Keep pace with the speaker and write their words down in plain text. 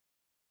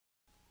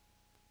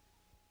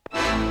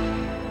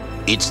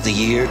It's the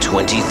year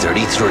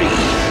 2033.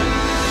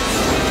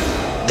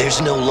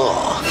 There's no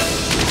law.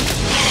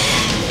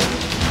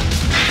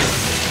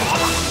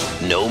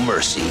 No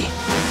mercy.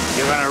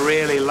 You're gonna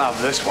really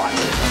love this one.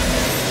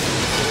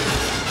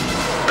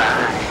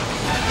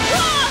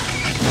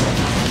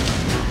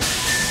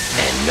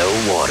 And no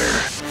water.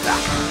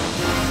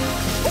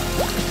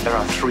 There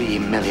are 3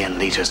 million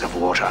liters of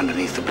water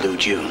underneath the blue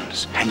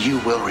dunes, and you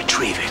will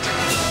retrieve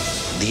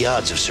it. The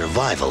odds of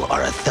survival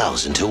are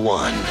 1,000 to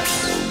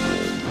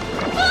 1.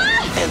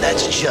 And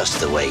that's just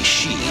the way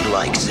she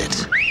likes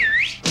it.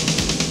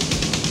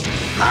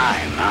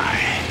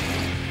 My.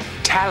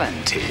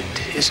 Talented,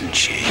 isn't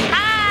she?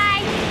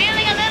 Hi!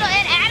 Feeling a little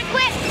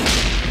inadequate?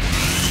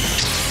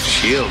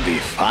 She'll be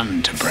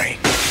fun to break.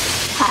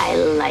 I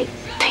like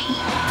pain.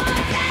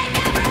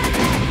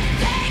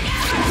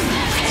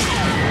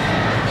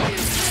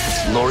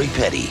 Lori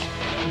Petty.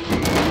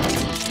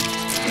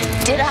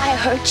 Did I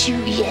hurt you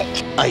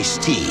yet?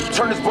 Ice-T.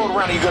 Turn this boat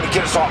around or you're gonna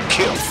get us all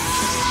killed.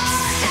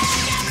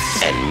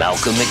 And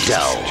Malcolm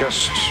McDowell.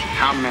 Just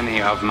how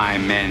many of my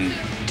men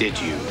did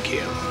you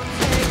kill?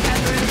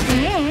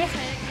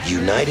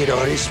 United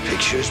Artists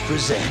Pictures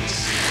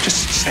presents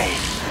Just say,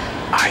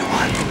 I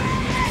won.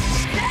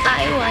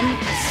 I won.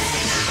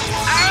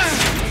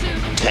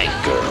 Tank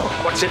Girl.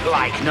 What's it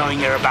like knowing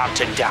you're about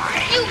to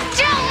die? You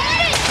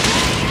don't